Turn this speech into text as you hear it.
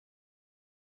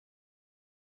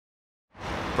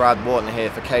Brad Wharton here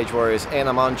for Cage Warriors in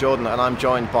Amman, Jordan, and I'm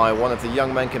joined by one of the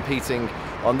young men competing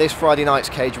on this Friday night's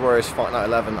Cage Warriors Fight Night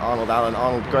 11, Arnold Allen.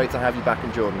 Arnold, great to have you back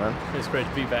in Jordan, man. It's great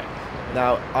to be back.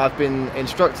 Now, I've been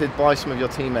instructed by some of your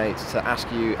teammates to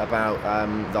ask you about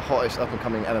the hottest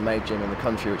up-and-coming MMA gym in the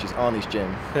country, which is Arnie's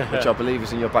Gym, which I believe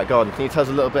is in your back garden. Can you tell us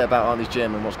a little bit about Arnie's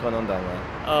Gym and what's going on down there?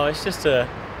 Oh, it's just a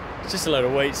load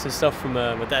of weights and stuff from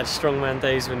my dad's strongman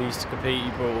days when he used to compete. He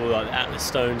brought all like the Atlas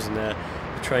stones and the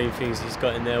training things he's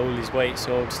got in there, all his weights,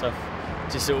 old stuff,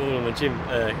 just all in my gym,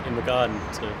 in my garden.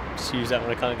 So just use that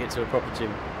when I can't get to a proper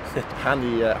gym.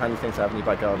 handy thing to have in your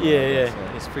back garden.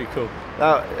 Yeah, it's pretty cool.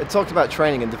 Now, talking about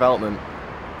training and development,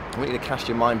 I want you to cast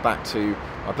your mind back to,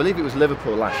 I believe it was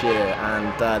Liverpool last year,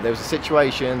 and there was a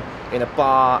situation in a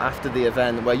bar after the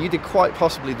event where you did quite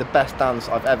possibly the best dance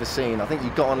I've ever seen. I think you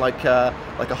got on like a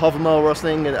hover mower or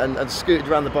something and scooted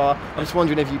around the bar. I'm just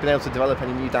wondering if you've been able to develop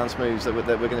any new dance moves that we're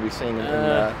going to be seeing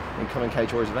in coming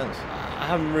Cage Warriors events. I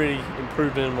haven't really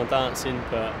improved in my dancing,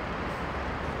 but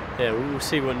yeah, we'll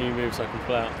see what new moves I can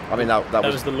pull out. I mean, that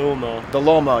was the lawnmower. The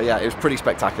lawnmower, yeah, it was pretty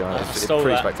spectacular. It's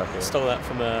pretty spectacular. I stole that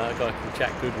from a guy called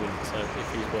Jack Goodwin, so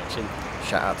if he's watching.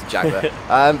 Shout out to Jack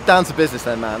there. Down to business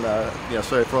then, man.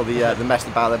 Sorry for all the mess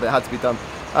about there, but it had to be done.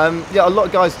 Yeah, a lot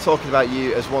of guys are talking about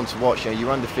you as one to watch. You know,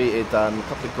 you're undefeated, a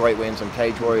couple of great wins on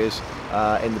Cage Warriors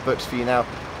in the books for you now.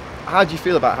 How do you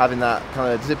feel about having that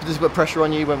kind of? Does it put pressure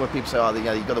on you when people say, "Oh,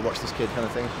 yeah, you've got to watch this kid," kind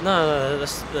of thing? No,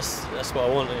 that's what I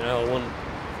want. You know, I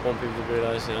want people to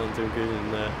realise, you know, I'm doing good,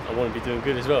 and I want to be doing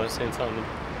good as well at the same time. And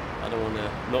I don't want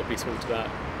to not be talked about.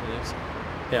 You know, so,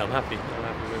 yeah, I'm happy with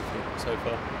everything so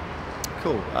far.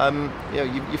 Cool. You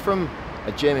know, you're from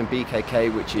a gym in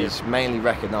BKK, which is mainly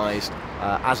recognised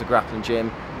as a grappling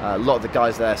gym. A lot of the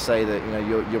guys there say that, you know,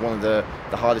 you're one of the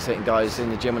hardest hitting guys in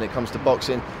the gym when it comes to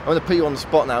boxing. I'm going to put you on the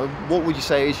spot now. What would you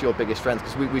say is your biggest strength?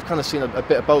 Because we've kind of seen a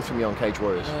bit of both from you on Cage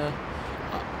Warriors.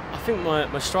 I think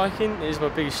my striking is my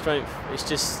biggest strength. It's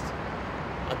just,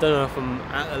 I don't know if I'm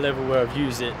at a level where I've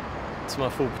used it to my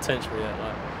full potential yet.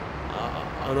 Like,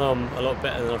 I know I'm a lot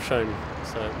better than I've shown,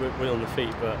 so we're on the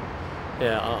feet, but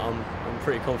yeah, I'm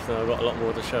pretty confident I've got a lot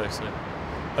more to show, so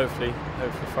hopefully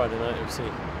Friday night we'll see.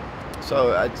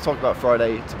 So talk about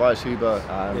Friday, Tobias Huber,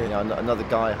 you know, another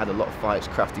guy, had a lot of fights,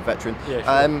 crafty veteran.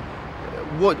 Yeah, sure.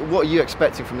 What are you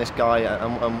expecting from this guy,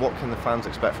 and what can the fans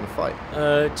expect from the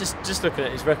fight? Just looking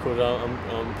at his record,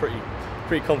 I'm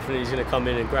pretty confident he's going to come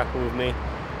in and grapple with me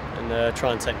and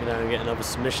try and take me down and get another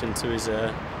submission to his.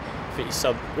 I think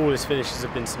all his finishes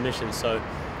have been submissions, so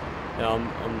you know,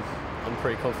 I'm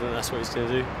pretty confident that's what he's going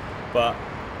to do. But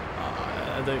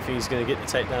I don't think he's going to get the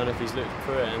takedown if he's looking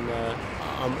for it, and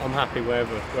I'm happy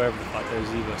wherever the fight goes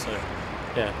either. So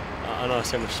yeah, I know I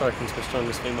say my striking's my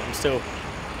strongest thing, but I'm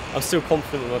still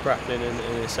confident with my grappling in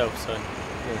itself, so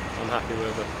yeah, I'm happy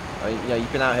with it. Yeah,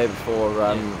 you've been out here before.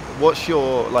 What's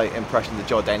your impression of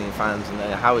the Jordanian fans, and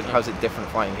how's it different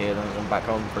fighting here than back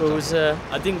home? Well,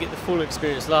 I didn't get the full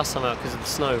experience last time out because of the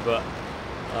snow, but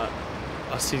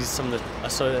I saw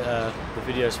the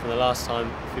videos from the last time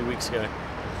a few weeks ago.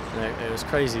 And it was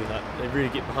crazy. Like, they really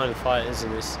get behind the fighters,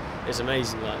 and it's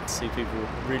amazing to see people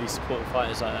really supporting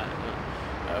fighters like that.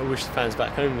 I wish the fans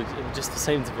back home were just the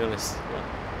same, to be honest.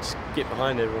 Just get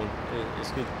behind everyone.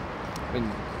 It's good. I mean,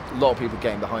 a lot of people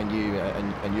getting behind you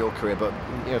and your career, but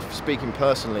you know, speaking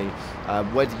personally,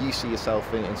 where do you see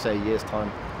yourself in say a year's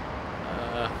time?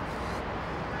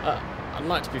 I'd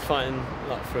like to be fighting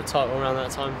for a title around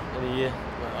that time in a year.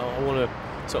 I want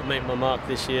to sort of make my mark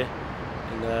this year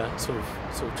and sort of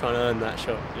try and earn that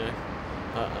shot. You know,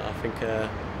 I think a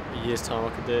year's time I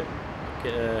could do it.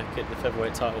 Get the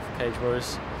featherweight title for Cage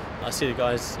Warriors. I see the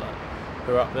guys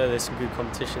who are up there. There's some good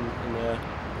competition, and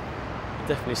I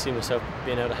definitely see myself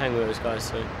being able to hang with those guys.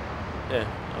 So yeah,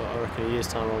 I reckon a year's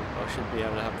time I should be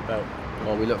able to have the belt.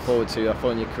 Well, we look forward to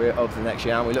following your career over the next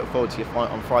year, and we look forward to your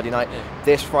fight on Friday night. Yeah.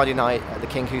 This Friday night at the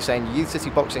King Hussein Youth City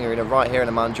Boxing Arena right here in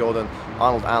Amman, Jordan.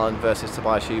 Arnold Allen versus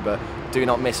Tobias Huber. Do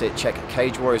not miss it. Check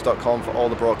cagewarriors.com for all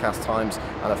the broadcast times,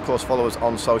 and of course follow us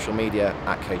on social media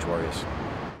at Cage Warriors.